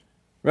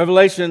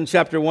Revelation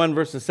chapter 1,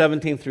 verses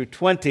 17 through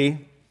 20.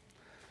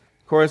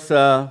 Of course,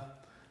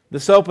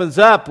 this opens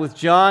up with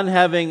John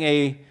having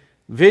a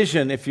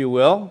vision, if you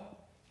will.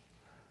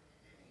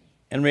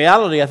 In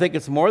reality, I think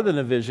it's more than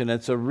a vision.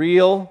 It's a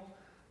real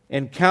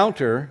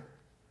encounter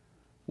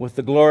with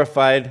the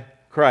glorified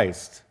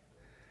Christ.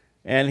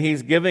 And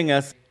he's giving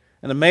us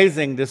an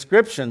amazing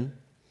description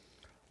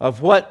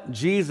of what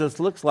Jesus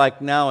looks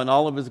like now in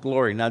all of his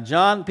glory. Now,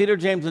 Peter,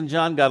 James, and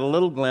John got a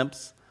little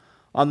glimpse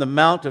on the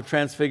Mount of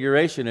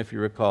Transfiguration, if you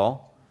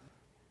recall,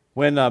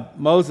 when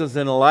Moses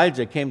and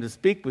Elijah came to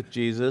speak with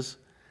Jesus,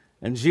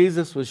 and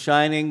Jesus was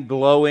shining,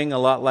 glowing, a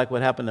lot like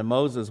what happened to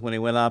Moses when he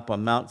went up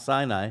on Mount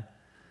Sinai.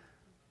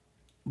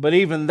 But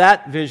even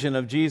that vision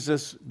of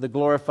Jesus, the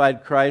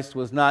glorified Christ,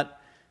 was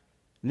not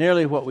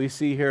nearly what we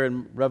see here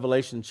in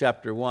Revelation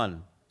chapter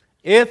 1.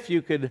 If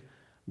you could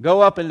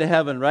go up into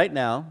heaven right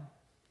now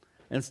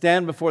and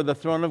stand before the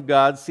throne of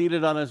God,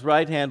 seated on his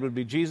right hand would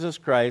be Jesus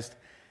Christ,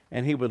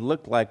 and he would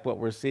look like what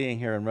we're seeing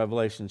here in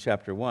Revelation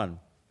chapter 1.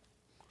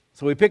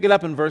 So we pick it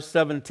up in verse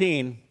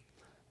 17.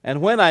 And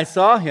when I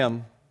saw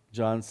him,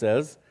 John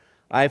says,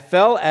 I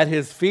fell at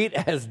his feet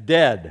as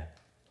dead.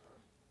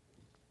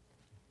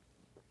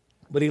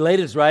 But he laid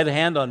his right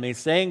hand on me,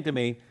 saying to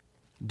me,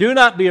 do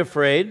not be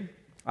afraid.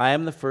 I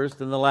am the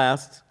first and the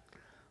last.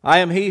 I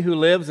am he who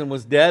lives and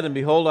was dead, and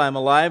behold, I am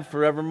alive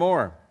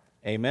forevermore.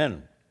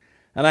 Amen.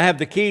 And I have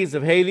the keys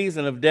of Hades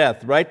and of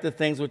death. Write the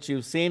things which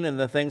you've seen, and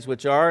the things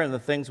which are, and the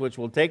things which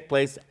will take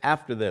place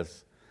after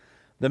this.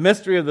 The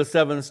mystery of the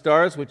 7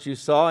 stars which you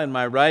saw in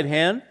my right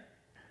hand,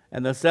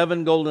 and the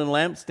 7 golden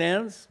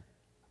lampstands.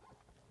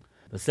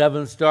 The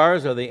 7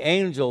 stars are the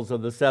angels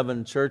of the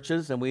 7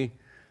 churches, and we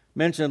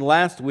mentioned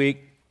last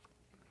week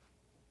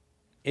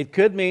it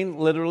could mean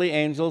literally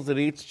angels, that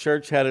each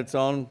church had its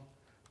own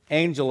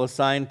angel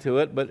assigned to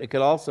it, but it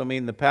could also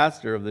mean the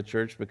pastor of the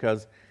church,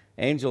 because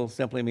angel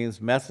simply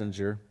means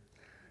messenger.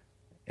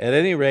 At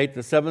any rate,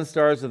 the 7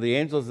 stars are the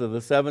angels of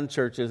the 7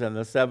 churches, and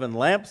the 7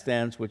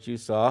 lampstands which you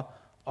saw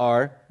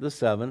are the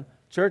 7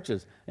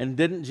 churches. And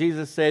didn't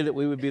Jesus say that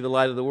we would be the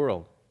light of the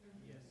world?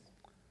 Yes.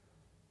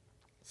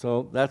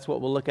 So that's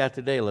what we'll look at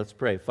today. Let's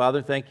pray.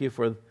 Father, thank you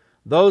for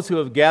those who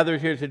have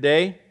gathered here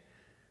today,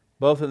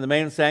 both in the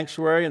main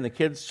sanctuary and the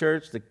kids'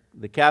 church,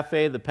 the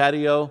cafe, the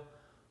patio,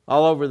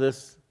 all over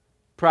this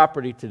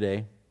property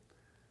today.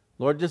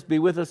 Lord, just be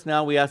with us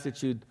now. We ask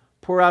that you'd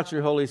pour out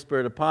your Holy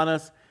Spirit upon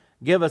us.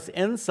 Give us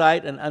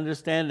insight and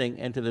understanding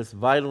into this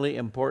vitally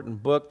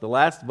important book, the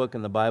last book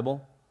in the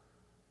Bible,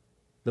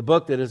 the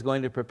book that is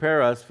going to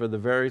prepare us for the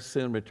very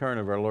soon return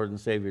of our Lord and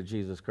Savior,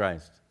 Jesus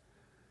Christ.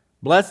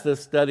 Bless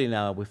this study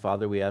now,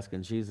 Father, we ask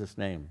in Jesus'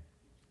 name.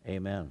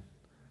 Amen.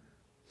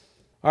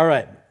 All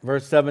right,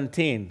 verse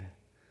 17.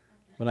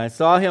 When I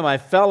saw him, I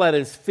fell at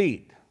his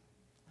feet.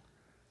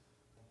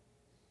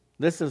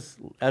 This is,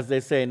 as they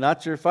say,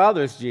 not your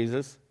father's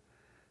Jesus.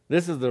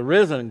 This is the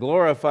risen,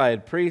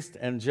 glorified priest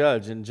and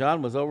judge. And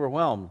John was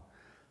overwhelmed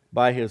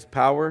by his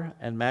power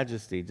and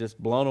majesty,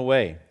 just blown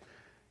away.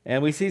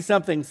 And we see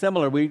something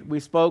similar. We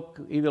spoke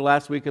either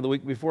last week or the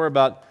week before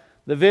about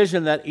the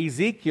vision that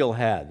Ezekiel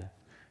had,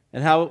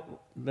 and how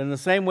in the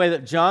same way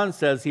that John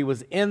says he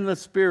was in the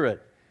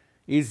Spirit,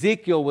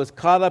 Ezekiel was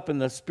caught up in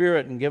the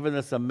Spirit and given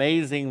this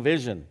amazing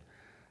vision.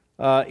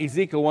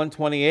 Ezekiel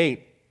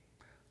 1:28,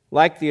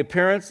 like the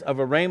appearance of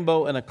a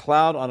rainbow in a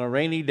cloud on a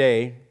rainy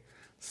day,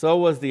 so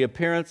was the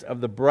appearance of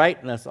the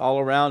brightness all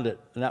around it.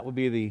 And that would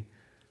be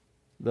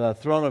the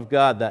throne of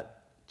God,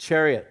 that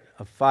chariot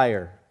of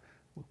fire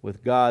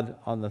with God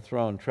on the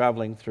throne,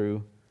 traveling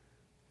through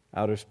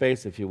outer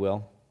space, if you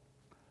will.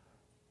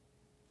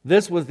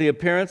 This was the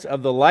appearance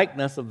of the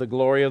likeness of the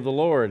glory of the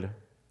Lord.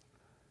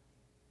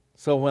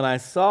 So when I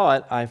saw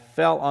it, I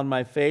fell on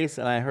my face,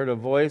 and I heard a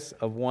voice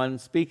of one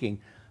speaking.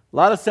 A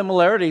lot of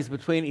similarities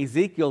between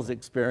Ezekiel's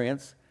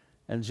experience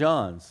and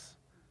John's,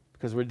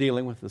 because we're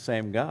dealing with the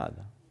same God.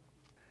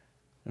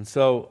 And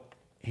so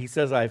he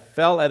says, I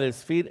fell at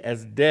his feet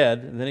as dead,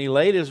 and then he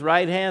laid his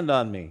right hand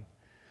on me.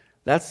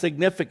 That's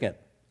significant.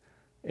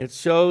 It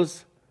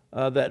shows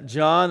that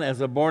John,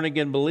 as a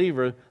born-again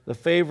believer, the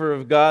favor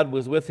of God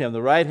was with him.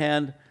 The right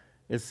hand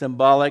is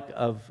symbolic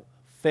of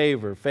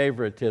favor,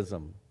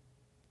 favoritism.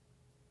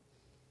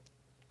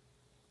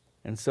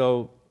 And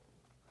so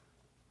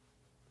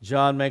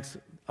John makes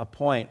a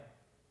point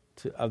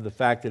of the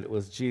fact that it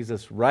was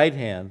Jesus' right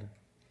hand,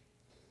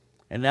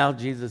 and now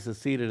Jesus is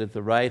seated at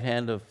the right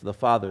hand of the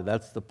Father.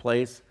 That's the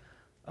place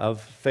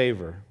of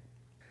favor.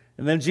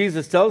 And then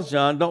Jesus tells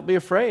John, don't be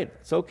afraid.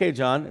 It's okay,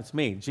 John, it's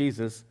me,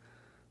 Jesus,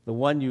 the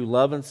one you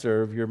love and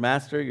serve, your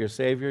master, your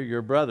Savior,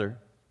 your brother.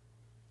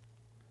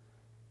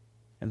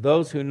 And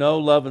those who know,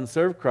 love, and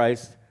serve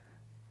Christ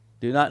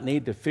do not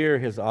need to fear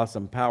his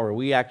awesome power.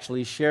 We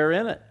actually share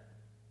in it.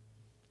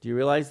 Do you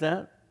realize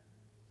that?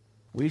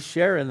 We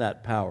share in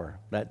that power,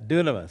 that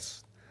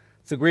dunamis.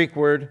 It's a Greek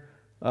word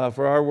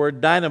for our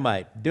word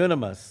dynamite,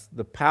 dunamis,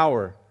 the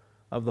power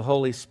of the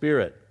Holy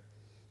Spirit.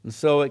 And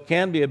so it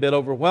can be a bit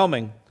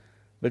overwhelming,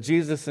 but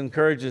Jesus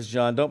encourages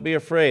John, don't be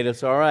afraid,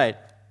 it's all right.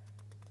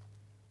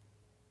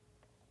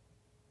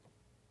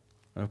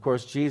 And of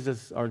course,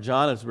 Jesus or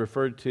John is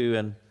referred to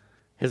in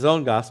his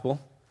own gospel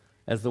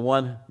as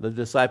the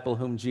disciple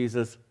whom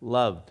Jesus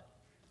loved.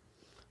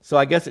 So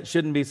I guess it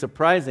shouldn't be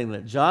surprising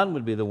that John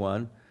would be the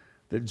one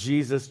that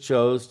Jesus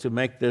chose to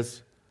make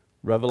this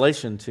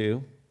revelation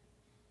to.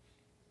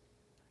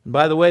 And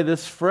by the way,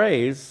 this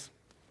phrase,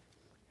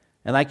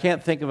 and I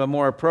can't think of a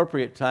more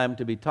appropriate time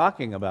to be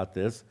talking about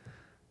this,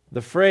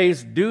 the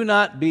phrase, "do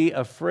not be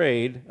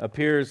afraid,"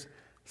 appears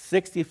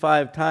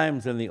 65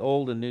 times in the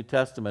Old and New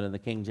Testament in the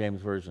King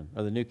James Version,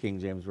 or the New King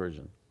James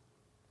Version.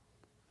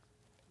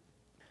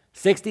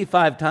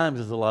 65 times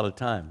is a lot of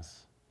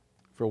times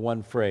for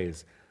one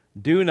phrase.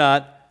 Do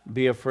not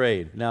be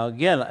afraid. Now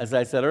again, as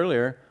I said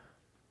earlier,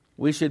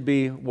 we should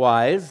be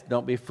wise,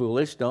 don't be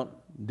foolish, don't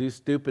do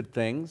stupid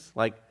things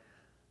like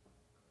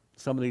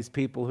some of these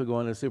people who go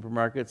into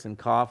supermarkets and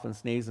cough and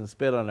sneeze and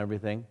spit on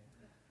everything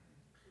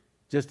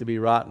just to be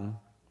rotten.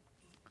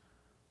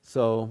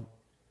 So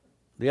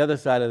the other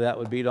side of that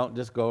would be don't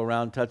just go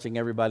around touching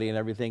everybody and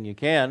everything you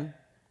can.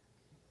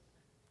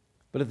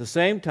 But at the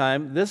same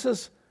time, this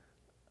is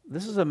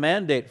a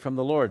mandate from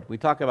the Lord. We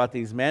talk about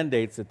these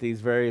mandates that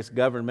these various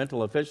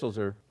governmental officials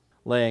are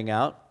laying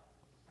out.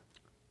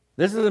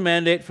 This is a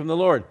mandate from the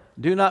Lord.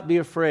 Do not be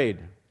afraid.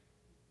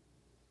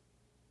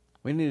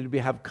 We need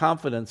to have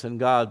confidence in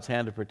God's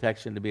hand of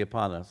protection to be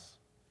upon us.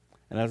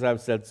 And as I've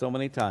said so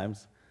many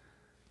times,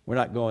 we're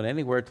not going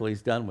anywhere till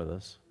He's done with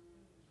us.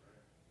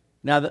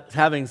 Now,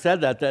 having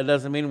said that, that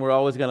doesn't mean we're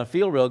always going to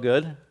feel real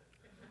good.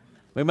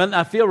 We might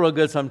not feel real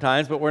good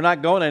sometimes, but we're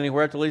not going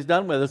anywhere till He's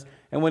done with us.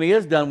 And when He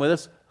is done with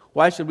us,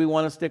 why should we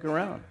want to stick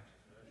around?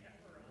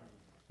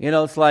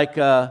 It's like,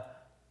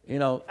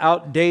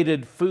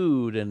 outdated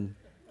food and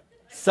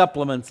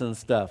supplements and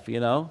stuff,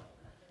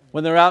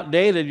 When they're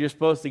outdated, you're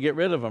supposed to get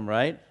rid of them,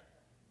 right?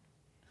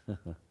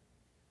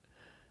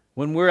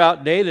 When we're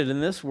outdated in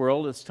this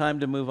world, it's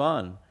time to move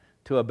on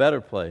to a better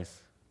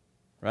place,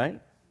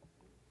 right?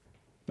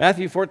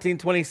 Matthew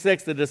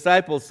 14:26, the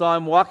disciples saw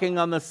Him walking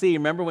on the sea.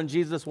 Remember when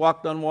Jesus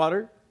walked on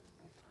water?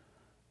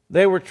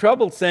 They were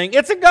troubled, saying,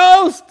 "It's a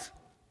ghost!"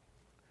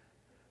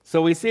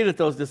 So we see that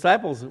those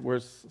disciples were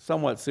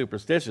somewhat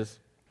superstitious.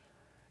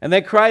 And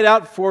they cried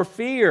out for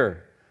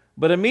fear.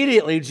 But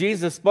immediately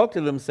Jesus spoke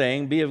to them,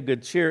 saying, "Be of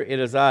good cheer, it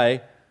is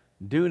I.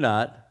 Do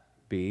not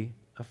be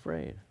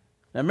afraid."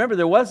 Now remember,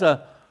 there was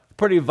a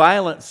pretty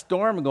violent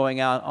storm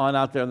going on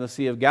out there in the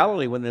Sea of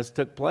Galilee when this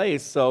took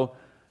place. So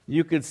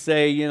you could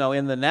say,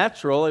 in the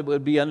natural, it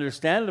would be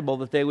understandable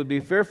that they would be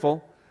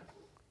fearful.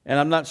 And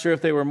I'm not sure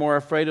if they were more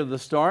afraid of the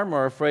storm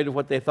or afraid of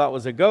what they thought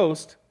was a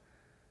ghost.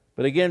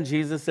 But again,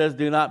 Jesus says,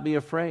 do not be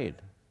afraid.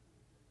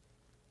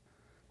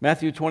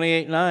 Matthew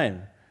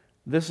 28:9.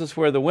 This is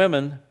where the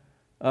women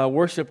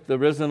worshiped the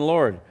risen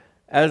Lord.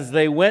 As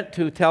they went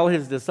to tell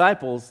His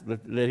disciples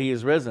that He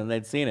is risen,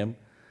 they'd seen Him,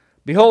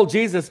 behold,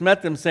 Jesus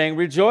met them, saying,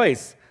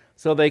 "Rejoice."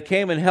 So they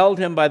came and held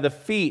Him by the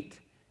feet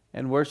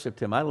and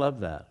worshiped Him. I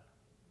love that.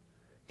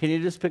 Can you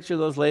just picture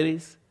those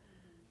ladies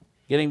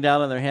getting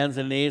down on their hands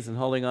and knees and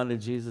holding on to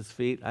Jesus'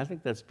 feet? I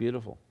think that's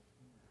beautiful.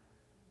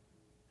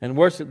 And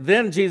worship.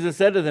 Then Jesus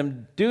said to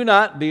them, "Do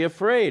not be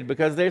afraid,"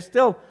 because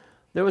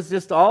there was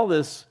just all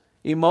this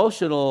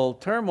emotional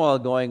turmoil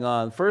going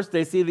on. First,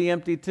 they see the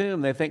empty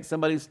tomb. They think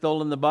somebody's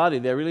stolen the body.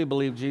 They really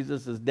believe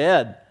Jesus is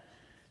dead.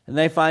 And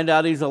they find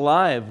out He's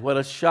alive. What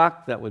a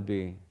shock that would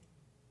be.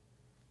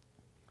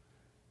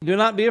 "Do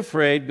not be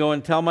afraid. Go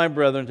and tell my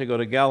brethren to go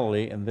to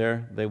Galilee, and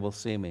there they will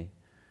see me."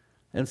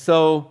 And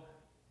so,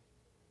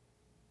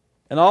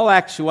 in all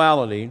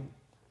actuality,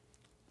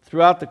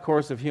 throughout the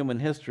course of human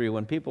history,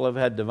 when people have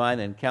had divine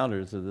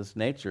encounters of this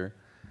nature,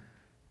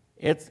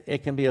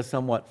 it can be a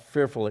somewhat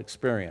fearful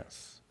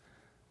experience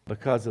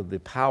because of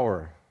the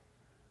power,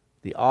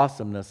 the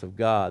awesomeness of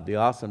God, the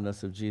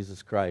awesomeness of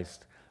Jesus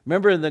Christ.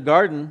 Remember in the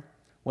garden,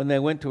 when they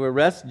went to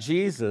arrest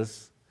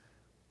Jesus,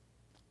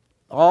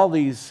 all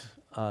these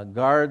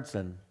guards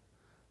and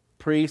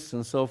priests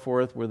and so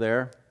forth were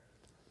there.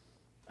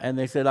 And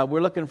they said,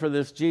 "We're looking for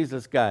this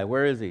Jesus guy.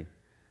 Where is He?"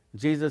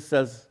 Jesus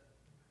says,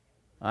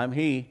 "I'm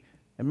He."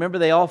 And remember,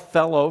 they all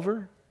fell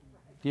over?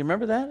 Do you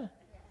remember that? Have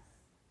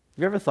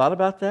you ever thought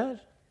about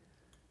that?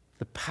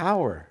 The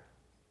power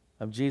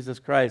of Jesus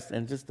Christ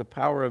and just the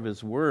power of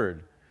His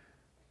Word.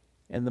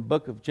 In the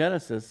book of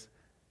Genesis,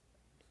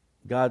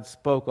 God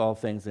spoke all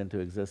things into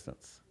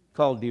existence.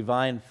 Called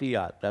divine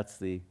fiat. That's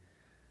the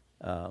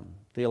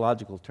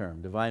theological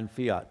term, divine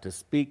fiat, to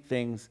speak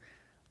things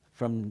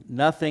from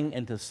nothing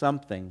into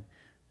something.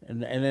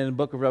 And in the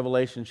book of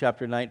Revelation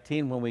chapter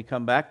 19, when we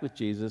come back with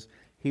Jesus,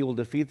 He will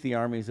defeat the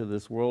armies of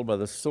this world by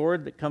the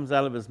sword that comes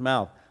out of His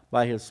mouth,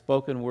 by His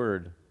spoken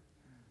word.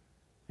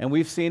 And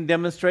we've seen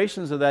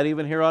demonstrations of that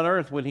even here on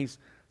earth when He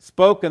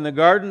spoke in the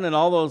garden and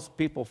all those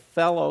people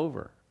fell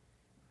over.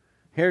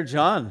 Here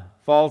John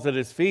falls at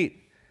His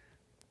feet.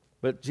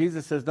 But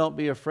Jesus says, "Don't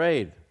be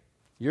afraid.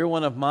 You're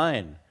one of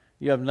mine.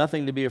 You have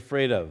nothing to be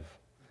afraid of."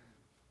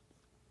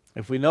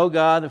 If we know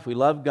God, if we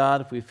love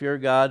God, if we fear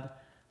God,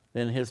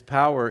 then His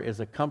power is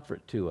a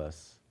comfort to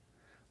us.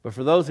 But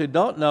for those who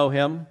don't know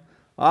Him,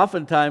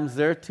 oftentimes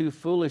they're too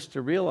foolish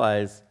to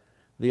realize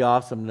the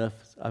awesomeness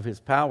of his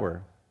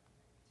power.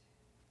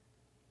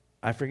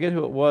 I forget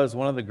who it was,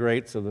 one of the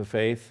greats of the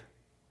faith.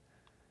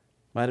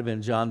 Might have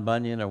been John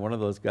Bunyan or one of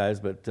those guys,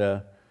 but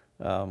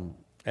at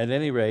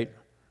any rate,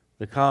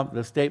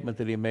 the statement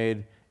that he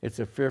made, it's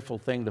a fearful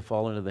thing to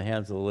fall into the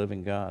hands of the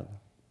living God.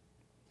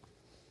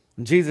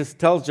 And Jesus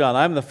tells John,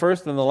 I'm the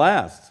first and the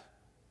last.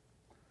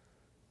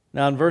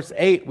 Now in verse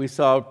 8, we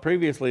saw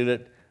previously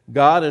that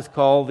God is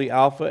called the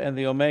Alpha and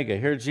the Omega.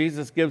 Here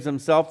Jesus gives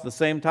himself the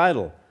same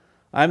title.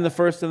 I'm the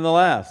first and the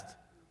last.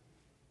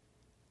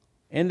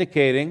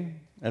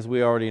 Indicating, as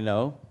we already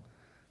know,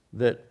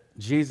 that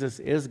Jesus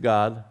is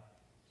God.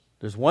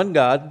 There's one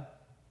God.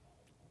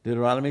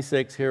 Deuteronomy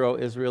 6, Hear, O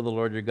Israel, the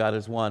Lord your God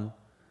is one.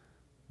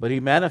 But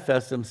he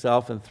manifests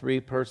himself in three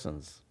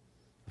persons,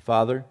 the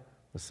Father,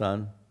 the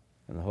Son,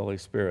 and the Holy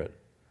Spirit.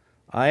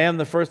 I am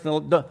the first.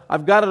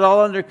 I've got it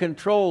all under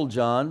control,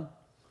 John.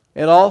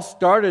 It all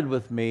started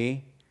with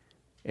me.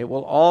 It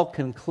will all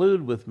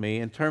conclude with me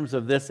in terms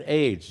of this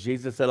age.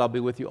 Jesus said, I'll be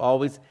with you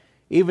always,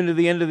 even to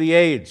the end of the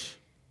age.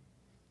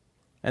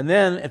 And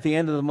then at the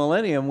end of the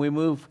millennium, we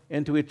move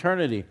into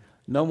eternity.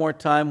 No more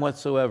time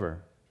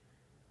whatsoever.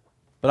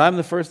 But I'm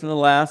the first and the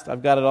last.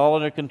 I've got it all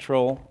under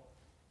control.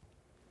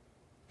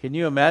 Can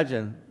you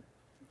imagine?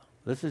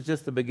 This is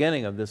just the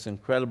beginning of this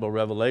incredible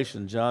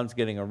revelation. John's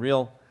getting a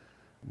real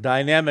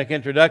dynamic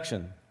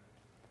introduction.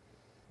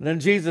 And then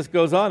Jesus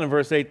goes on in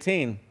verse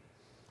 18.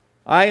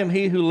 I am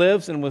he who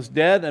lives and was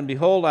dead, and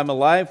behold, I'm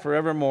alive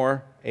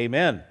forevermore.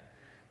 Amen.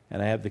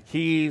 And I have the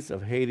keys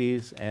of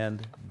Hades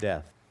and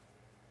death.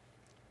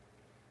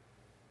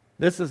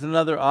 This is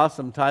another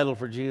awesome title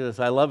for Jesus.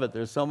 I love it.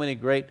 There's so many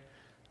great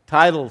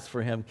titles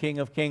for him. King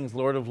of Kings,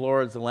 Lord of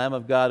Lords, the Lamb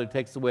of God who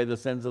takes away the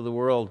sins of the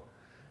world.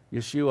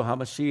 Yeshua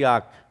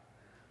HaMashiach.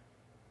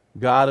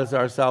 God is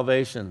our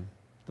salvation.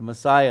 The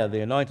Messiah,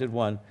 the Anointed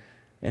One.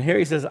 And here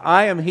he says,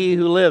 I am he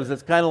who lives.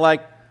 It's kind of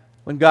like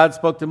when God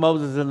spoke to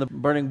Moses in the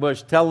burning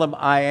bush, tell them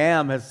I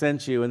am has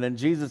sent you. And then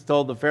Jesus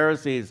told the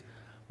Pharisees,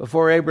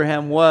 before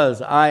Abraham was,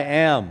 I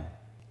am.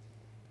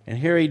 And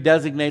here he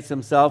designates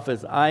himself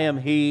as I am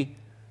he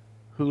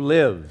who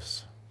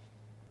lives.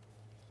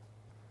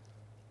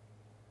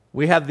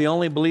 We have the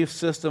only belief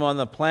system on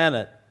the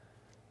planet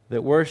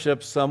that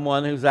worships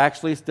someone who's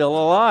actually still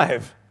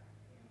alive.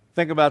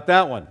 Think about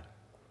that one.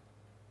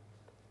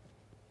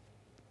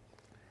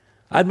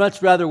 I'd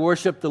much rather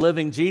worship the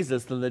living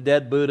Jesus than the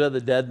dead Buddha, the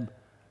dead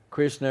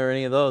Krishna, or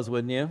any of those,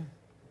 wouldn't you?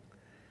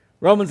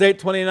 Romans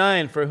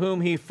 8:29, for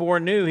whom he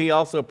foreknew, he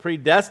also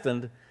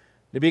predestined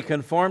to be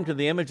conformed to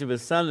the image of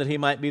his Son, that he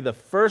might be the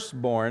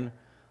firstborn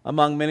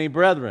among many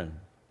brethren.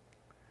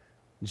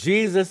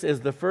 Jesus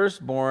is the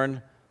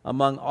firstborn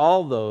among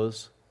all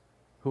those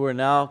who are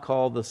now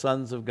called the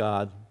sons of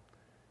God.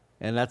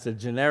 And that's a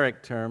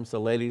generic term,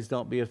 so ladies,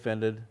 don't be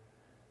offended.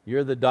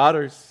 You're the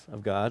daughters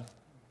of God.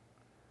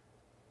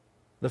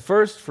 The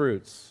first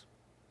fruits,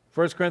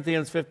 1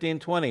 Corinthians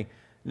 15:20.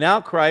 Now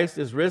Christ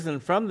is risen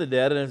from the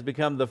dead and has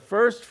become the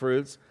first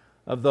fruits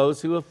of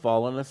those who have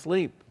fallen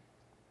asleep.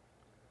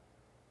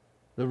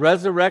 The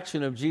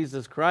resurrection of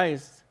Jesus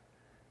Christ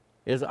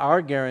is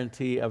our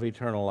guarantee of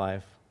eternal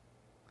life.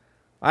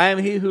 I am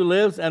he who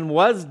lives and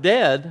was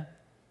dead,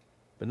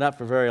 but not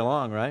for very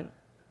long, right?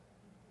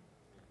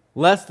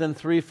 Less than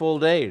 3 full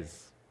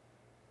days.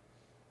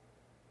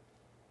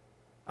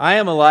 I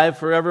am alive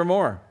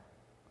forevermore.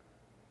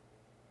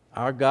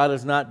 Our God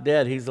is not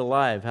dead. He's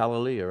alive.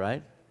 Hallelujah,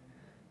 right?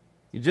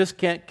 You just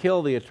can't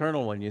kill the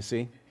eternal one, you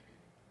see.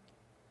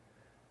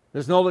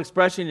 There's an old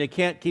expression, you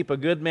can't keep a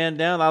good man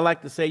down. I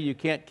like to say you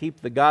can't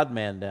keep the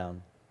God-man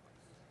down.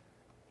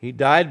 He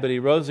died, but he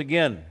rose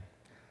again.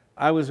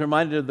 I was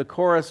reminded of the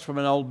chorus from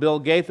an old Bill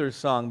Gaither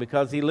song,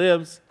 because he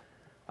lives,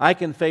 I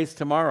can face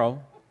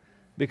tomorrow.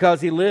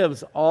 Because he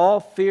lives, all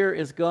fear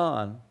is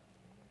gone.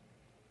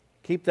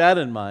 Keep that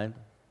in mind.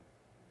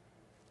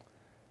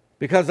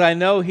 Because I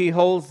know he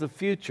holds the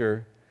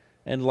future,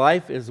 and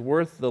life is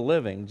worth the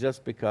living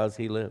just because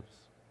he lives.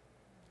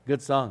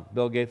 Good song,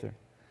 Bill Gaither.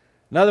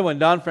 Another one,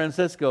 Don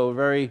Francisco, a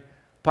very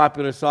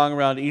popular song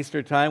around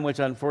Easter time, which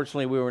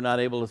unfortunately we were not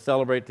able to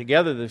celebrate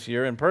together this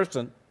year in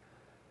person.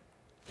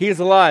 He is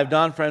alive,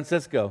 Don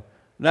Francisco.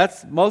 And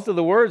most of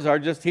the words are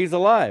just, he's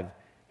alive.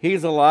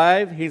 He's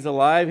alive, he's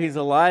alive, he's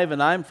alive,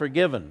 and I'm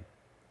forgiven.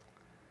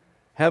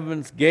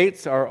 Heaven's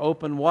gates are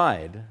open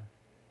wide.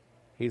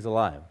 He's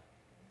alive.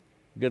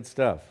 Good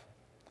stuff.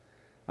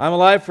 I'm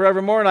alive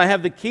forevermore, and I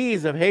have the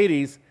keys of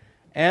Hades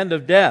and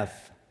of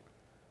death.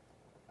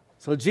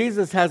 So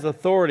Jesus has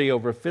authority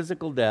over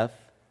physical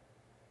death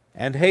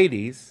and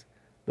Hades,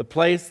 the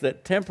place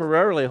that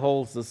temporarily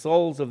holds the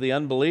souls of the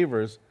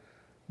unbelievers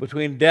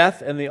between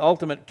death and the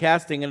ultimate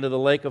casting into the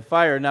lake of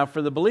fire. Now,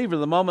 for the believer,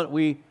 the moment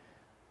we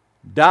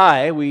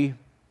die, we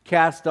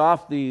cast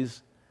off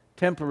these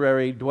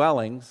temporary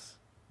dwellings,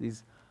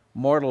 these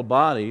mortal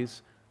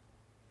bodies.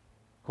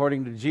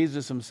 According to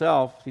Jesus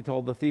himself, he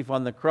told the thief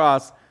on the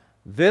cross,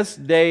 this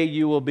day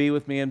you will be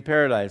with me in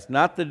paradise.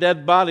 Not the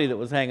dead body that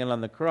was hanging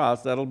on the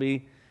cross. That'll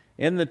be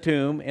in the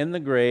tomb, in the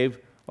grave,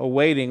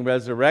 awaiting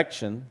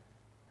resurrection,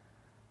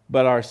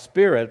 but our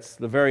spirits,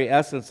 the very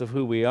essence of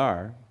who we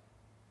are,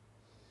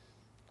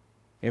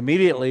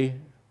 immediately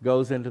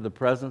goes into the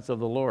presence of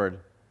the Lord.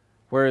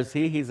 Where is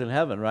he? He's in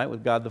heaven, right,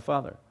 with God the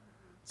Father.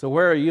 So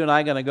where are you and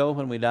I going to go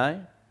when we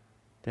die?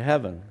 To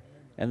heaven.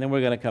 And then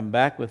we're going to come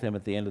back with him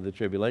at the end of the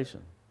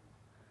tribulation.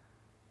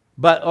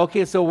 But,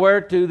 okay, so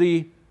where to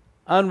the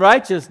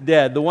unrighteous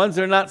dead, the ones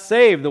that are not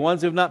saved, the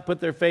ones who have not put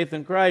their faith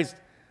in Christ?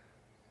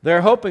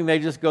 They're hoping they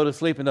just go to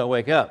sleep and don't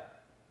wake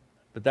up.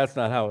 But that's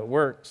not how it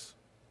works.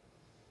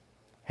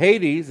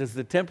 Hades is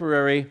the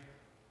temporary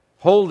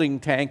holding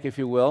tank, if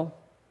you will.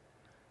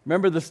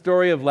 Remember the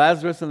story of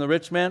Lazarus and the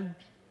rich man?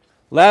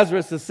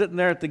 Lazarus is sitting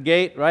there at the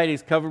gate, right?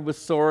 He's covered with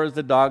sores.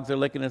 The dogs are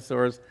licking his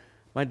sores.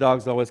 My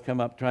dogs always come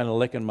up trying to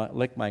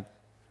lick my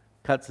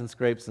cuts and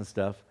scrapes and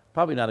stuff.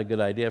 Probably not a good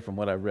idea from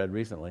what I've read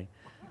recently.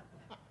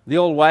 The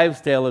old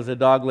wives' tale is a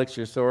dog licks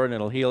your sore and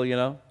it'll heal, you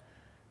know.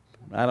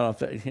 I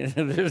don't know if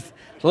it's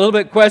a little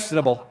bit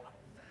questionable.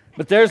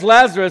 But there's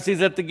Lazarus.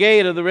 He's at the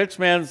gate of the rich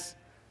man's,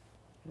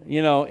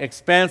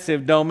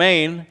 expansive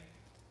domain.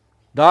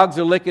 Dogs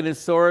are licking his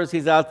sores.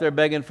 He's out there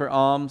begging for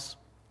alms.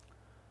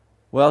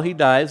 Well, he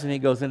dies and he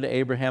goes into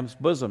Abraham's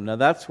bosom. Now,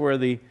 that's where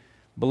the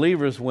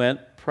believers went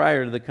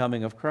prior to the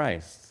coming of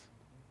Christ.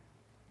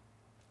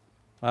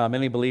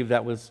 Many believe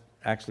that was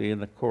actually in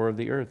the core of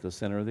the earth, the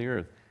center of the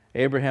earth,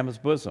 Abraham's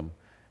bosom.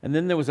 And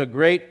then there was a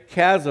great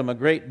chasm, a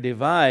great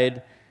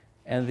divide,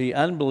 and the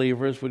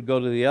unbelievers would go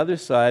to the other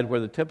side where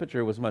the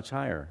temperature was much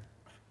higher.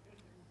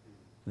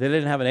 They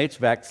didn't have an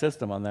HVAC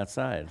system on that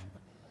side.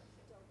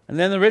 And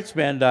then the rich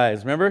man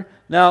dies, remember?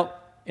 Now,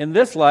 in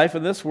this life,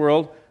 in this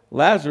world,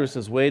 Lazarus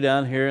is way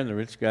down here and the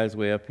rich guy's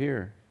way up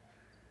here.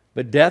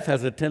 But death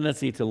has a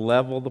tendency to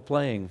level the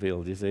playing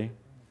field, you see.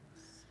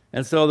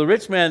 And so the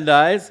rich man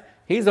dies.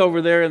 He's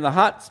over there in the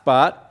hot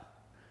spot,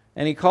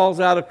 and he calls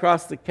out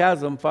across the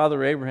chasm,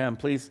 Father Abraham,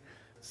 please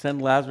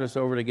send Lazarus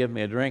over to give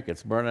me a drink.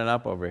 It's burning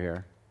up over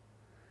here.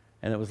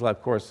 And it was like,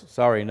 of course,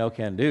 sorry, no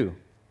can do.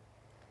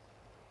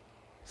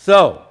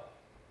 So,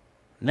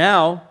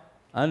 now,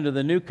 under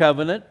the new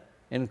covenant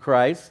in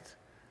Christ,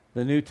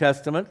 the New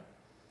Testament,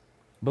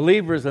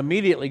 believers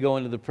immediately go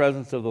into the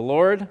presence of the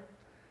Lord,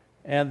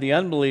 and the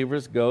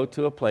unbelievers go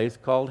to a place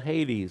called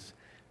Hades.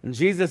 And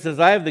Jesus says,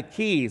 I have the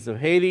keys of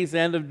Hades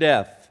and of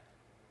death.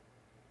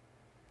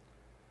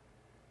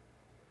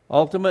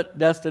 Ultimate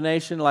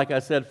destination, like I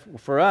said,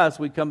 for us,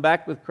 we come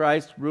back with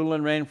Christ, rule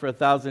and reign for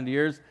 1,000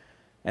 years,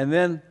 and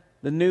then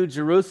the new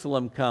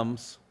Jerusalem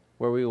comes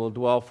where we will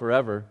dwell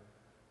forever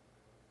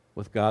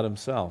with God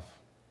himself.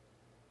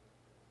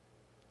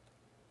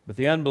 But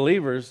the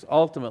unbelievers,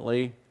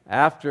 ultimately,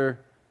 after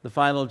the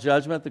final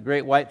judgment, the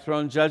great white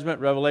throne judgment,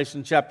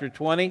 Revelation chapter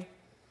 20,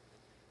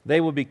 they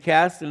will be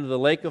cast into the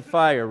lake of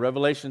fire,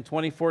 Revelation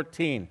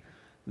 20:14.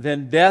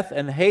 Then death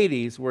and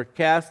Hades were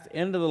cast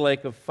into the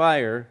lake of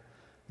fire.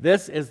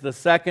 This is the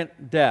second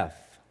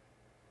death.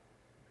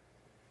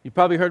 You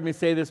probably heard me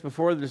say this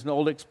before. There's an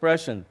old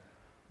expression.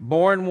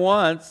 Born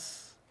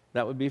once,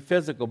 that would be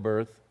physical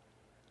birth,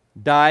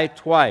 die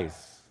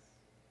twice.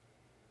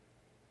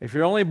 If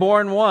you're only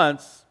born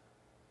once,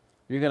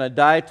 you're going to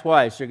die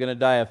twice. You're going to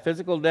die a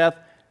physical death,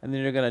 and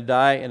then you're going to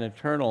die an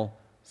eternal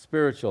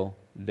spiritual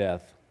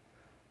death.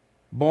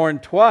 Born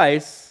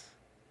twice,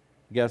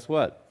 guess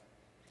what?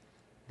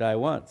 Die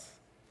once.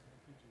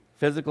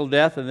 Physical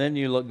death, and then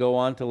you go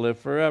on to live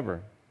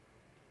forever.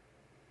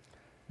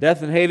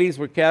 Death and Hades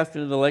were cast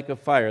into the lake of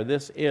fire.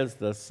 This is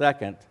the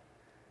second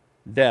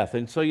death.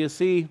 And so you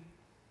see,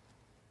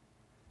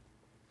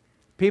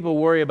 people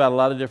worry about a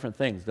lot of different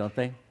things, don't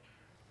they?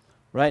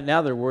 Right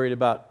now they're worried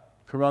about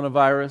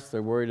coronavirus,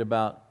 they're worried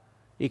about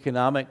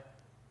economic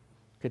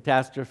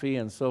catastrophe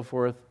and so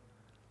forth.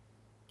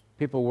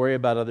 People worry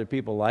about other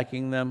people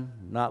liking them,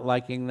 not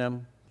liking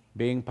them,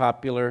 being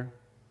popular,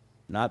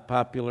 not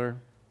popular,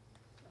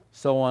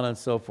 so on and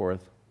so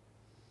forth.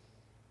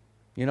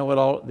 You know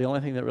what? The only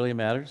thing that really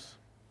matters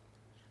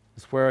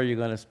is where are you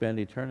going to spend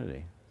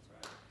eternity?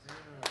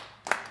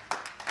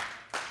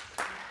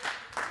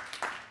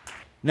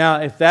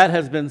 Now, if that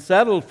has been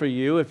settled for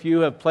you, if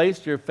you have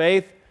placed your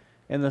faith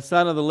in the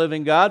Son of the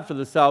living God for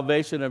the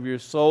salvation of your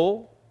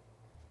soul,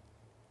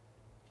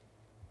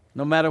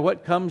 no matter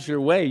what comes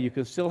your way, you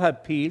can still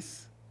have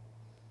peace.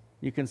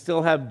 You can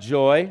still have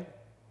joy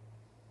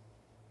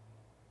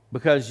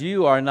because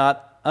you are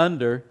not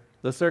under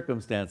the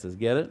circumstances.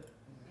 Get it?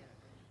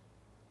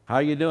 How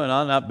are you doing?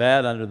 Oh, not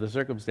bad under the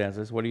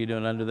circumstances. What are you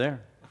doing under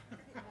there?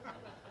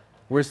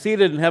 We're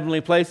seated in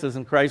heavenly places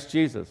in Christ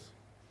Jesus.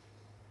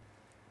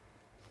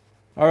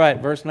 All right,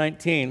 verse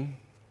 19.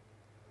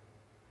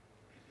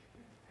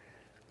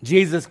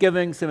 Jesus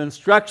giving some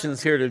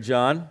instructions here to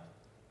John.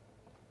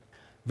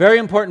 Very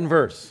important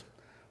verse.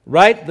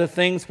 Write the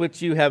things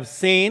which you have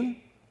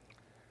seen,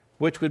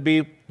 which would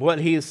be what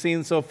he has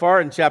seen so far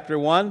in chapter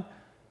 1,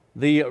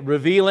 the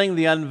revealing,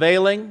 the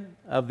unveiling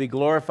of the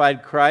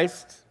glorified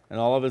Christ and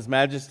all of his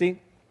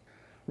majesty.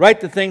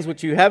 Write the things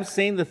which you have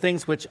seen, the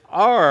things which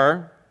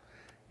are,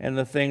 and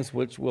the things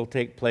which will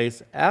take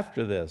place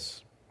after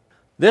this.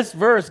 This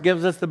verse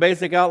gives us the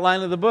basic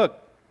outline of the book.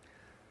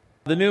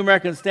 The New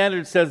American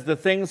Standard says, the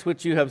things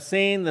which you have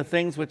seen, the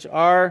things which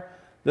are,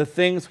 the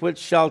things which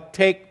shall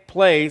take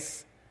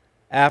place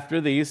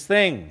after these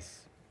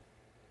things.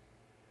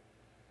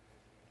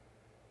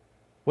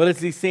 What has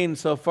he seen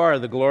so far?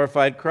 The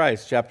glorified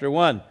Christ. Chapter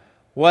 1.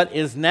 What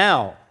is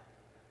now?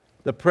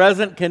 The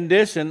present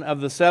condition of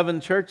the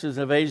 7 churches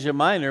of Asia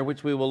Minor,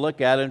 which we will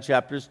look at in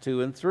chapters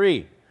 2 and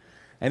 3.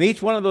 And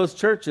each one of those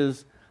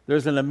churches,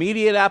 there's an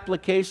immediate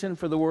application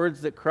for the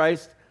words that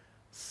Christ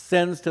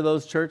sends to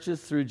those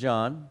churches through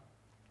John.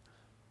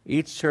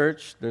 Each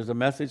church, there's a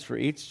message for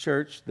each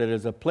church that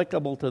is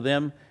applicable to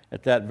them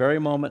at that very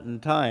moment in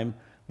time.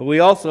 But we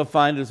also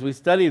find as we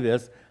study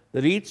this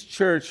that each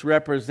church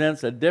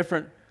represents a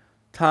different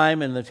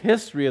time in the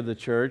history of the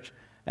church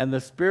and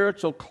the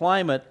spiritual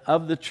climate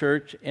of the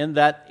church in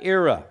that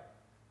era.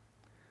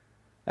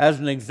 As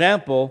an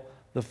example,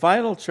 the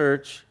final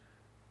church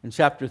in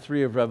chapter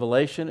 3 of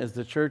Revelation is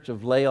the church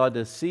of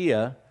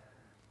Laodicea,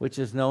 which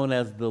is known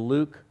as the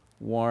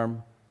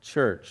lukewarm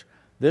church.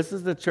 This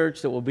is the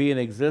church that will be in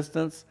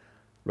existence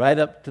right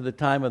up to the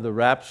time of the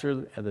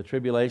rapture and the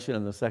tribulation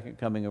and the second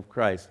coming of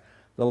Christ.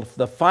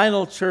 The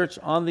final church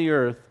on the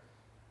earth.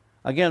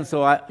 Again,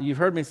 you've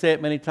heard me say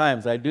it many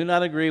times. I do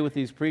not agree with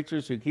these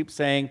preachers who keep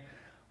saying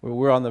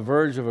we're on the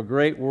verge of a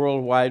great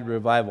worldwide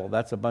revival.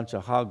 That's a bunch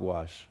of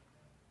hogwash.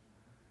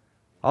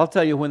 I'll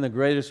tell you when the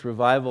greatest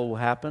revival will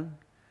happen.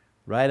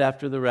 Right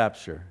after the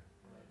rapture.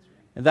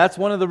 And that's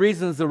one of the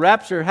reasons the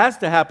rapture has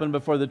to happen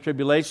before the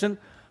tribulation,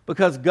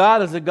 because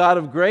God is a God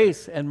of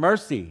grace and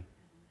mercy.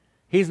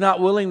 He's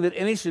not willing that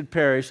any should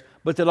perish,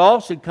 but that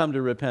all should come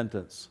to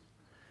repentance.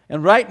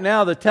 And right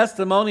now, the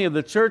testimony of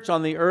the church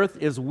on the earth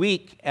is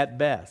weak at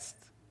best.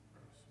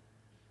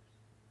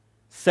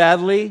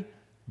 Sadly,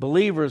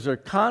 believers are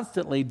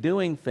constantly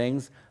doing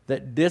things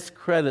that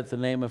discredit the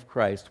name of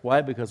Christ.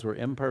 Why? Because we're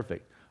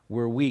imperfect.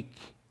 We're weak.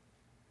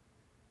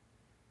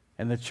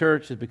 And the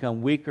church has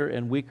become weaker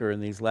and weaker in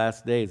these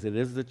last days. It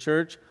is the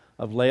church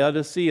of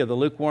Laodicea, the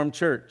lukewarm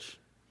church.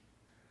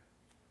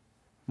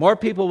 More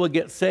people will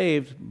get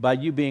saved by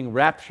you being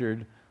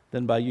raptured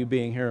than by you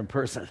being here in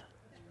person.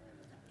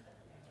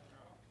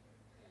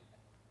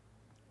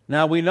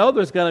 Now, we know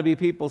there's going to be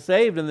people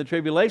saved in the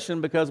tribulation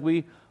because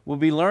we will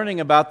be learning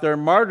about their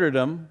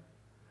martyrdom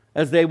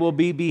as they will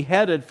be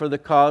beheaded for the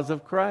cause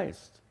of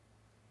Christ.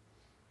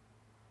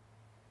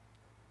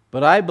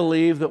 But I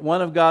believe that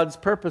one of God's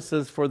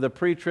purposes for the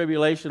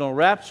pre-tribulational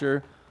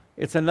rapture,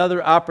 it's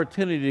another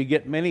opportunity to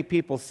get many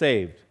people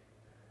saved.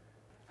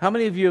 How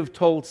many of you have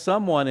told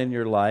someone in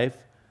your life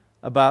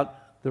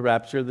about the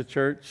rapture of the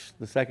church,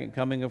 the second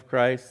coming of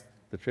Christ,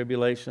 the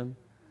tribulation?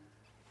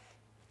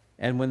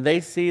 And when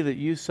they see that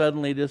you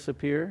suddenly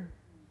disappear,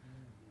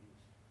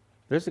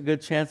 there's a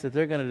good chance that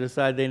they're going to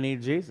decide they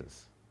need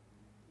Jesus.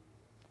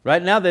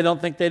 Right now, they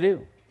don't think they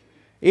do.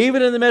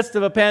 Even in the midst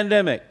of a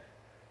pandemic,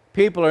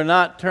 people are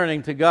not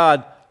turning to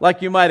God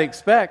like you might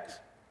expect.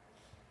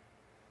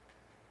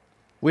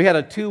 We had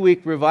a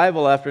 2-week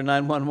revival after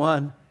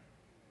 9/11.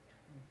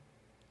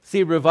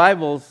 See,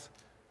 revivals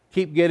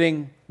keep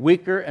getting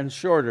weaker and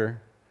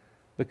shorter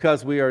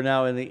because we are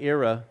now in the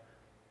era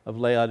of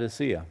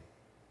Laodicea.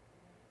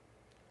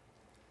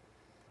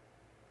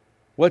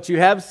 What you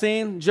have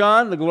seen,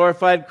 John, the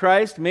glorified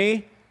Christ,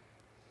 me,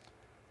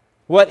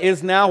 what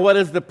is now, what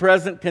is the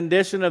present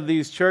condition of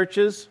these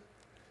churches?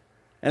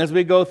 And as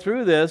we go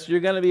through this, you're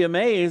going to be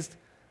amazed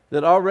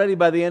that already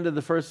by the end of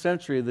the first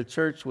century, the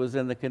church was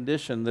in the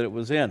condition that it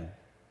was in.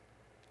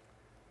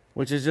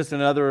 Which is just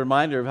another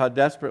reminder of how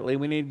desperately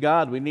we need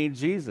God. We need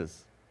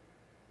Jesus.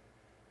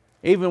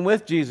 Even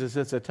with Jesus,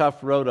 it's a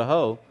tough row to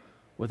hoe.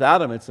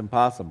 Without Him, it's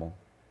impossible.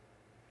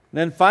 And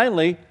then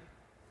finally,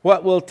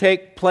 what will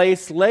take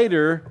place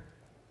later.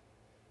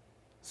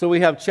 So we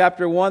have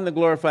chapter 1, the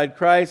glorified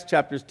Christ,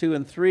 chapters 2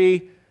 and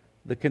 3,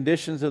 the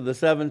conditions of the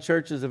 7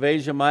 churches of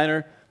Asia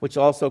Minor, which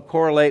also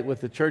correlate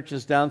with the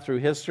churches down through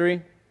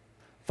history.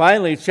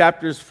 Finally,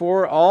 chapters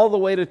 4 all the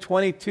way to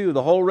 22,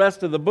 the whole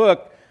rest of the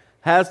book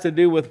has to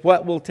do with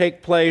what will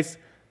take place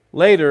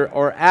later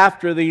or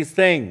after these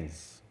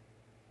things.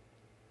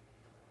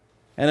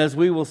 And as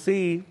we will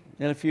see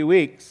in a few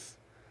weeks,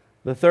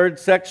 the third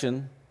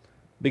section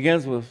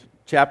begins with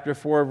chapter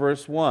 4,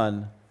 verse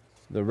 1,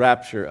 the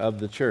rapture of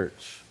the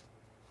church.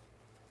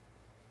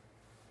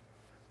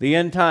 The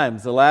end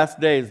times, the last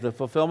days, the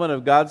fulfillment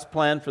of God's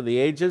plan for the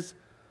ages,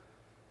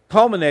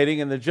 culminating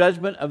in the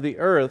judgment of the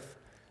earth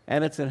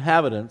and its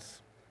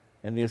inhabitants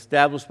and the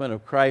establishment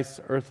of Christ's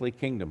earthly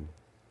kingdom.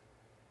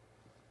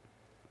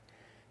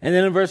 And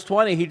then in verse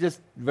 20, he just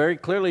very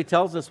clearly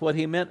tells us what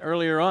he meant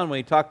earlier on when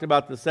he talked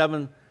about the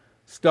 7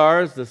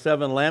 stars, the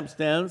 7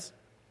 lampstands.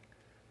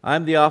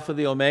 I'm the Alpha,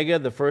 the Omega,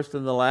 the first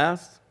and the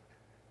last.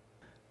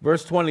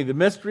 Verse 20, the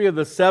mystery of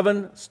the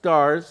 7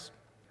 stars,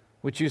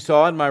 which you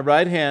saw in my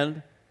right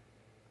hand,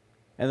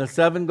 and the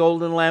 7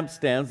 golden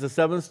lampstands. The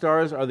 7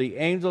 stars are the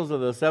angels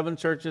of the 7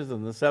 churches,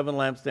 and the 7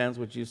 lampstands,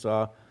 which you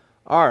saw,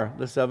 are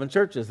the 7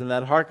 churches. And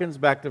that harkens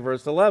back to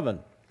verse 11.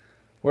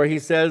 where he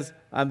says,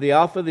 I'm the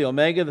Alpha, the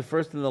Omega, the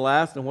first and the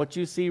last, and what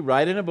you see,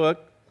 write in a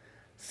book,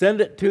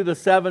 send it to the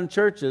 7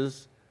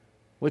 churches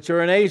which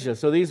are in Asia.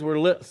 So these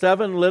were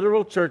 7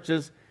 literal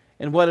churches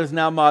in what is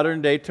now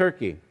modern-day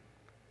Turkey.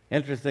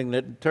 Interesting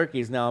that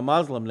Turkey is now a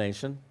Muslim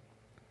nation.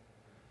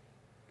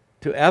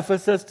 To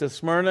Ephesus, to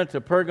Smyrna,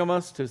 to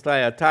Pergamos, to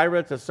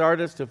Thyatira, to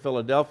Sardis, to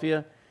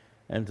Philadelphia,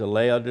 and to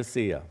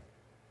Laodicea.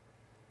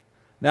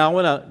 Now I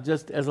want to,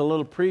 just as a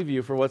little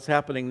preview for what's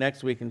happening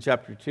next week in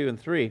chapter 2 and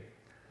 3,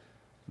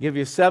 give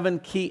you 7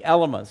 key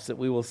elements that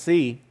we will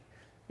see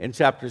in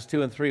chapters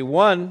 2 and 3.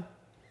 1,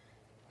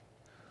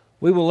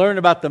 we will learn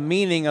about the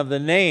meaning of the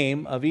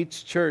name of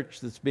each church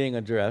that's being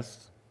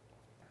addressed.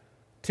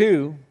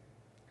 2,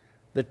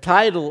 the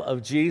title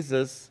of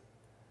Jesus,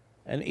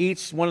 and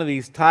each one of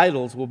these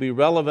titles will be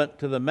relevant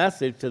to the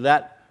message to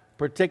that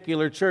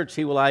particular church.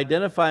 He will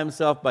identify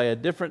himself by a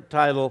different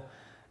title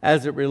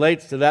as it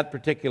relates to that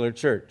particular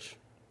church.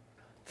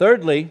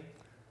 Thirdly,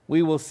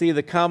 we will see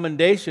the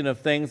commendation of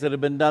things that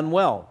have been done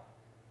well.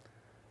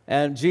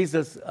 And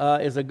Jesus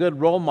is a good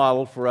role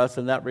model for us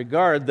in that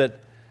regard, that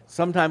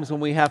sometimes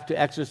when we have to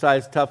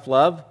exercise tough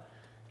love,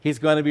 he's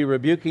going to be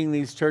rebuking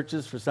these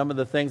churches for some of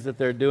the things that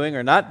they're doing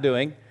or not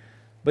doing.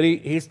 But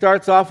he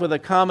starts off with a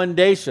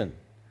commendation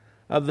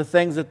of the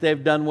things that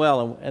they've done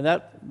well. And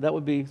that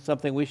would be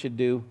something we should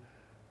do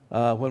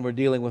when we're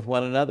dealing with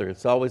one another.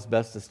 It's always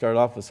best to start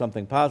off with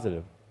something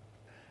positive.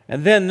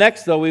 And then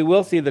next, though, we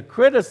will see the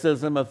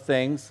criticism of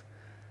things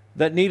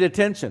that need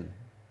attention.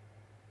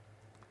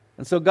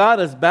 And so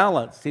God is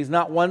balanced. He's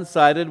not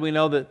one-sided. We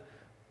know that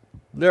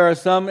there are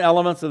some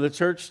elements of the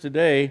church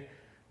today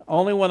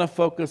only want to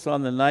focus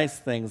on the nice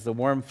things, the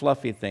warm,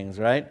 fluffy things,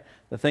 right?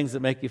 The things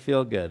that make you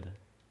feel good.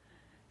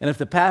 And if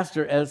the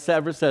pastor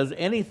ever says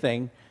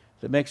anything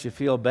that makes you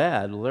feel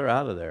bad, well, they're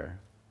out of there.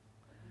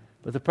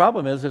 But the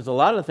problem is there's a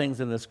lot of things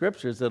in the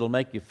Scriptures that'll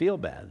make you feel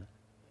bad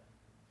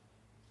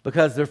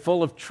because they're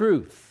full of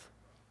truth.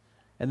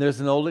 And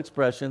there's an old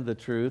expression, the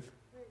truth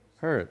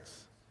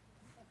hurts.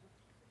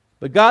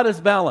 But God is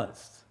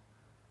balanced.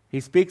 He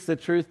speaks the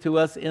truth to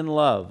us in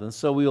love. And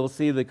so we will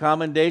see the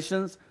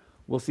commendations,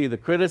 we'll see the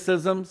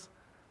criticisms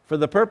for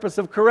the purpose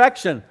of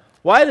correction.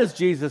 Why does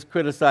Jesus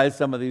criticize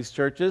some of these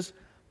churches?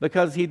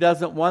 Because he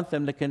doesn't want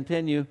them to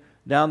continue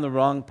down the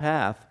wrong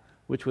path,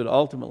 which would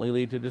ultimately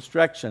lead to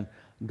destruction.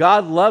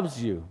 God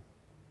loves you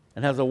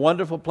and has a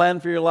wonderful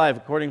plan for your life,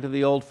 according to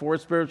the old 4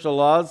 spiritual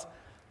laws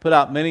put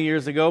out many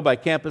years ago by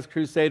Campus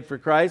Crusade for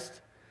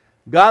Christ.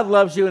 God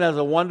loves you and has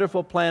a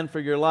wonderful plan for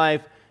your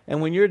life,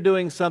 and when you're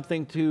doing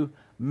something to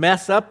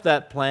mess up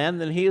that plan,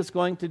 then he is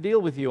going to deal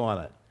with you on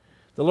it.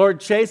 The Lord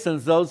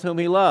chastens those whom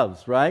he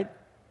loves, right?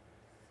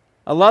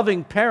 A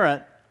loving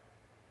parent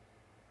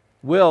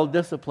will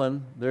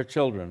discipline their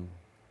children.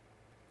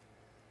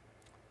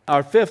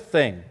 Our 5th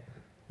thing,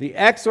 the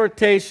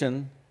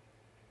exhortation.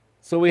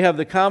 So we have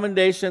the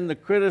commendation, the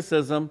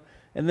criticism,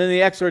 and then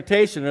the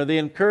exhortation or the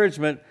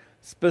encouragement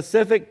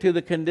specific to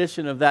the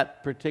condition of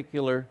that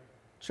particular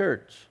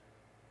church.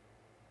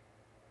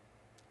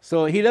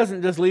 So he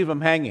doesn't just leave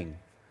them hanging.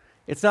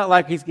 It's not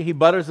like he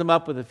butters them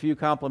up with a few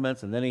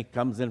compliments and then he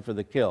comes in for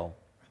the kill.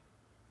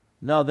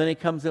 No, then he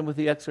comes in with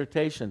the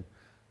exhortation.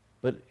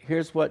 But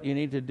here's what you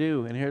need to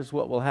do, and here's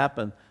what will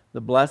happen,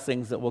 the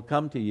blessings that will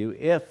come to you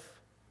if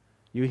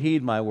you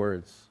heed my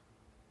words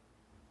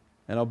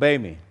and obey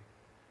me.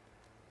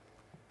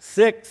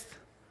 6th,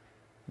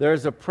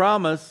 there's a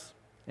promise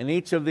in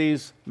each of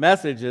these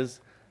messages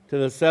to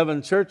the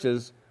 7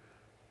 churches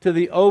to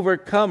the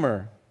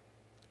overcomer.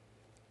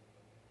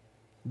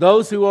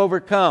 Those who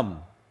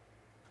overcome,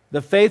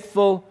 the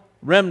faithful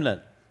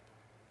remnant.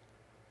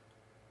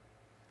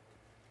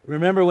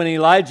 Remember when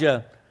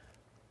Elijah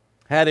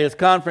had his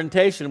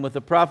confrontation with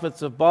the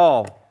prophets of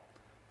Baal,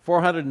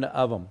 400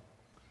 of them,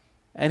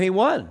 and he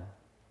won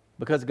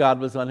because God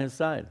was on his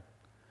side.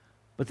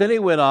 But then he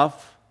went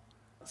off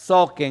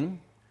sulking,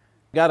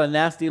 got a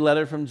nasty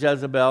letter from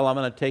Jezebel, I'm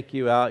going to take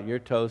you out, you're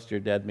toast, you're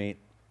dead meat.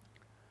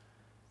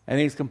 And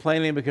he's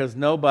complaining because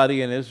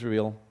nobody in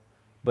Israel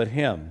but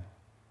him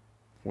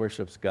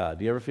worships God.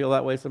 Do you ever feel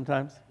that way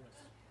sometimes? Yes.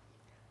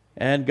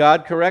 And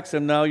God corrects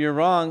him, no, you're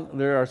wrong.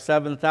 There are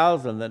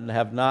 7,000 that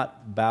have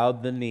not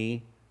bowed the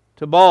knee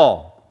to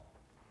Baal.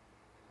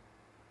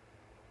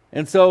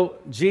 And so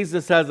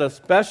Jesus has a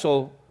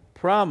special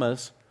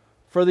promise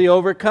for the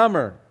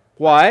overcomer.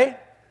 Why?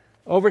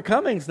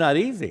 Overcoming is not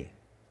easy.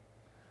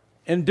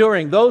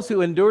 Enduring. Those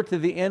who endure to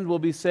the end will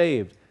be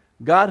saved.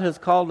 God has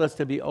called us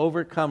to be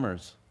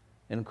overcomers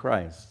in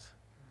Christ.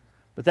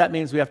 But that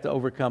means we have to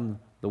overcome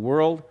the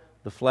world,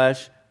 the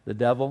flesh, the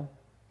devil.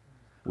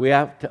 We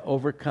have to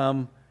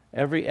overcome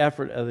every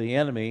effort of the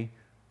enemy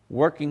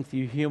working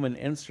through human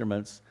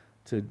instruments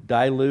to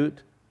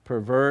dilute,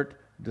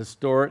 pervert,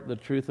 distort the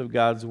truth of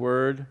God's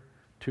word,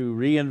 to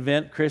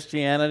reinvent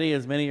Christianity,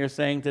 as many are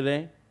saying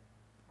today.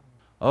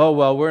 Oh,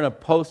 well, we're in a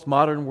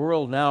postmodern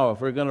world now.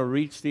 If we're going to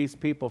reach these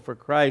people for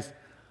Christ,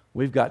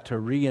 we've got to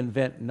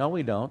reinvent. No,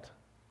 we don't.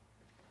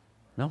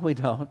 No, we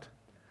don't.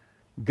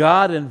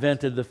 God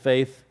invented the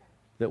faith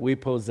that we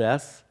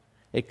possess.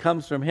 It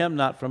comes from Him,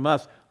 not from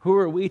us. Who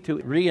are we to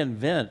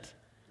reinvent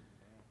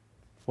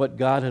what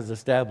God has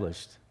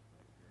established?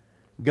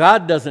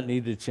 God doesn't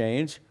need to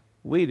change.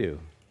 We do.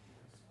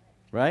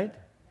 Right?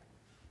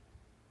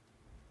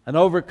 An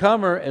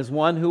overcomer is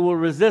one who will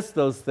resist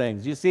those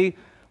things. You see,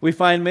 we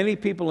find many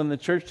people in the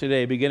church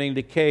today beginning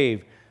to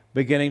cave,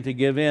 beginning to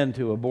give in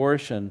to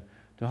abortion,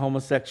 to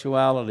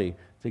homosexuality,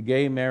 to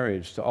gay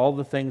marriage, to all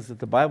the things that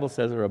the Bible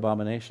says are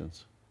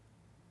abominations.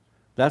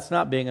 That's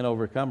not being an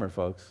overcomer,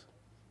 folks.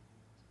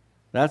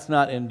 That's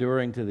not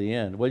enduring to the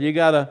end. Well, you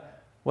gotta,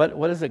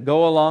 what is it,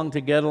 go along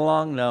to get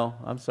along? No,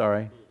 I'm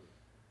sorry.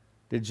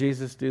 Did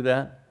Jesus do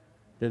that?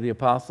 Did the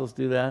apostles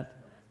do that?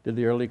 Did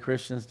the early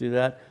Christians do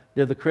that?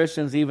 Did the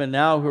Christians even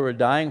now who are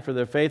dying for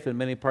their faith in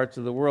many parts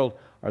of the world,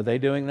 are they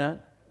doing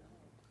that?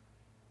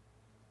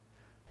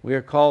 We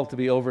are called to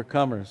be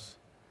overcomers.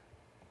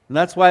 And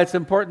that's why it's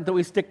important that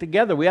we stick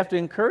together. We have to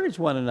encourage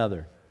one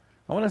another.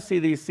 I want to see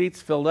these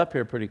seats filled up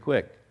here pretty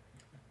quick.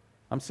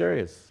 I'm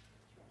serious.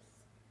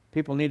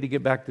 People need to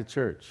get back to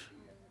church.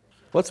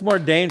 What's more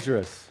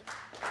dangerous?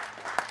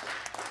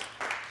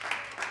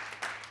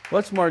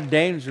 What's more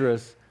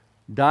dangerous,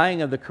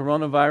 dying of the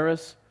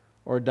coronavirus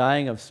or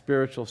dying of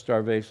spiritual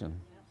starvation?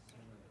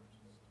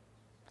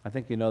 I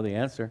think you know the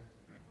answer.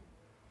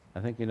 I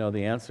think you know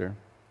the answer.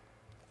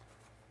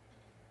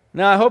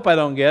 Now, I hope I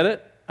don't get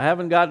it. I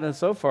haven't gotten it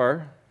so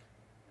far.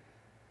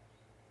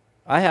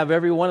 I have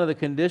every one of the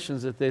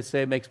conditions that they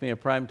say makes me a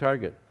prime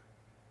target.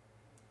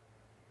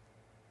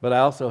 But I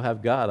also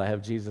have God. I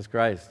have Jesus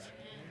Christ.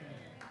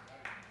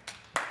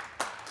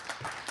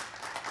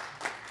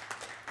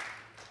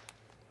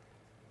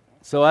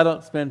 So I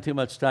don't spend too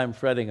much time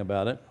fretting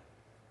about it.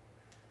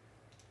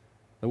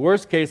 The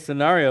worst case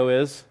scenario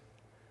is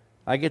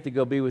I get to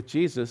go be with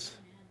Jesus,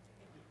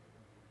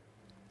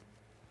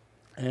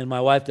 and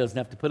my wife doesn't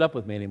have to put up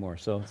with me anymore.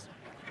 So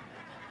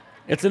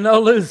it's a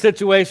no-lose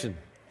situation.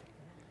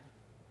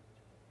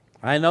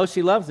 I know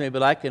she loves me,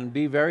 but I can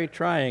be very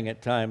trying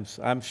at times.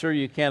 I'm sure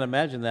you can't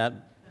imagine that.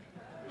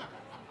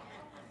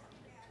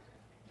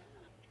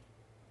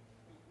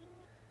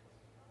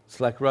 It's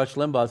like Rush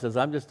Limbaugh says,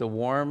 I'm just a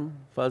warm,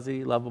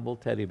 fuzzy, lovable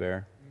teddy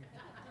bear.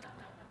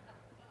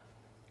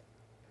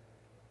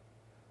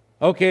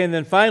 Okay, and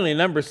then finally,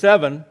 number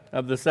 7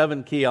 of the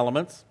 7 key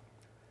elements,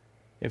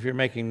 if you're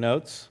making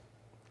notes.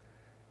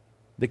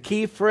 The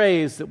key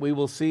phrase that we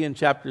will see in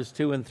chapters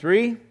 2 and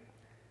 3,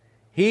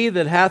 he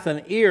that hath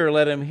an ear,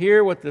 let him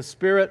hear what the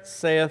Spirit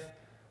saith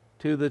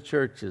to the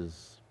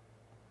churches.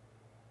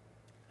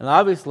 And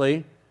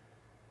obviously,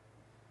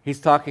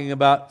 he's talking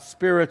about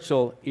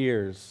spiritual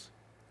ears.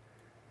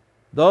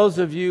 Those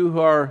of you who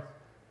are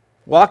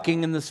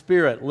walking in the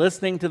Spirit,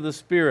 listening to the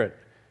Spirit,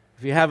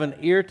 if you have an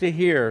ear to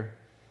hear,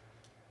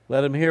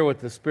 let him hear what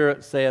the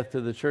Spirit saith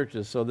to the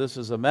churches. So this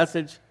is a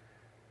message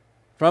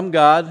from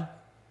God,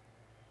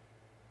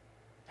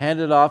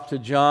 handed off to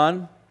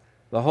John.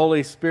 The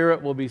Holy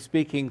Spirit will be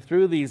speaking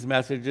through these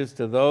messages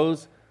to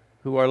those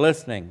who are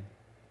listening.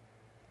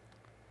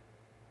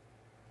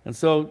 And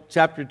so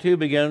chapter 2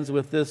 begins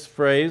with this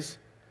phrase,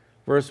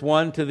 verse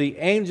 1, to the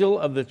angel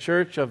of the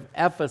church of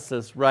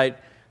Ephesus write.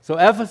 So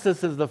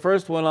Ephesus is the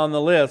first one on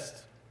the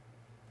list.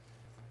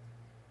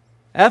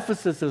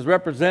 Ephesus is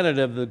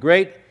representative of the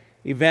great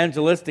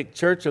evangelistic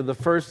church of the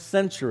first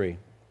century.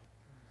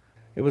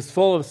 It was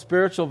full of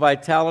spiritual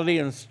vitality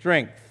and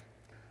strength.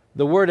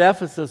 The word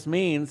Ephesus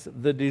means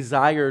the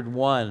desired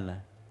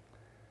one,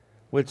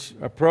 which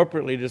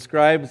appropriately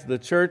describes the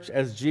church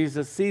as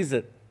Jesus sees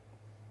it.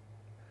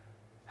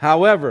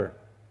 However,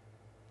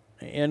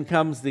 in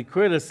comes the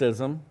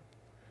criticism.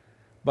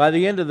 By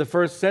the end of the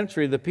first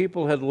century, the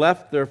people had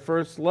left their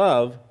first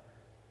love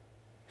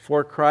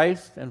for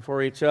Christ and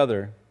for each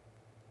other.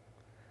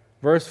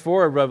 Verse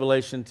 4 of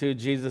Revelation 2,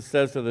 Jesus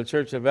says to the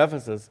church of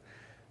Ephesus,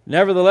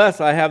 nevertheless,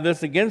 I have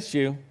this against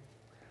you,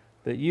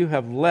 that you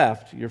have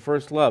left your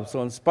first love.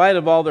 So in spite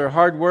of all their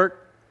hard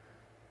work,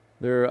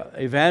 their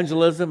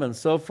evangelism and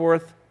so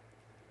forth,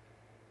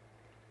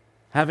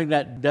 having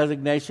that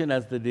designation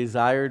as the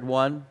desired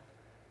one,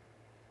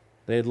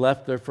 they had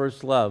left their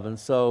first love. And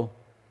so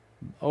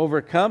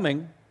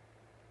overcoming,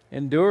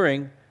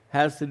 enduring,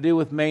 has to do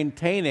with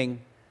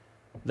maintaining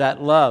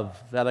that love,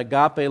 that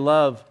agape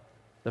love,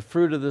 the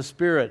fruit of the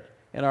Spirit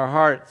in our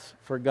hearts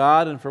for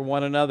God and for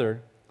one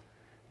another.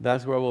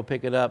 That's where we'll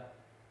pick it up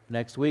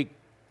next week.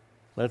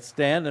 Let's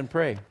stand and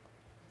pray.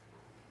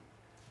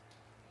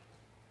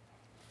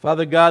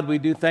 Father God, we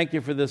do thank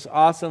you for this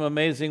awesome,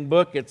 amazing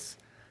book. It's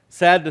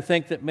sad to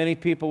think that many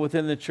people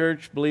within the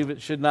church believe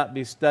it should not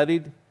be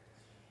studied.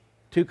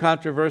 Too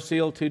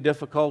controversial, too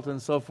difficult,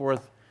 and so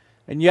forth.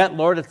 And yet,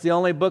 Lord, it's the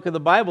only book of the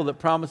Bible that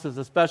promises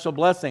a special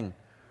blessing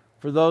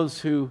for those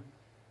who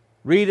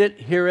read it,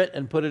 hear it,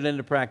 and put it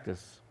into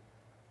practice.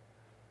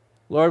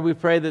 Lord, we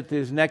pray that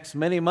these next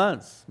many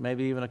months,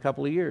 maybe even a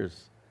couple of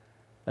years,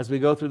 as we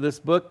go through this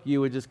book, you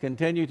would just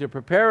continue to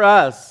prepare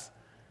us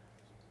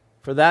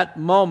for that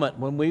moment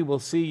when we will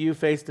see you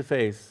face to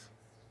face.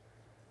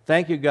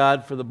 Thank you,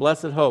 God, for the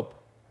blessed hope,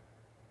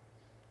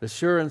 the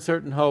sure and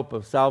certain hope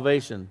of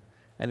salvation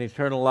and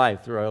eternal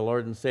life through our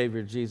Lord and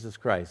Savior, Jesus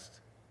Christ.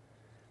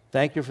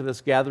 Thank you for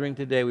this gathering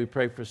today. We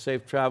pray for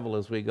safe travel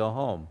as we go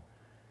home.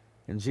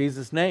 In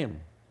Jesus'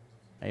 name,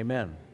 amen.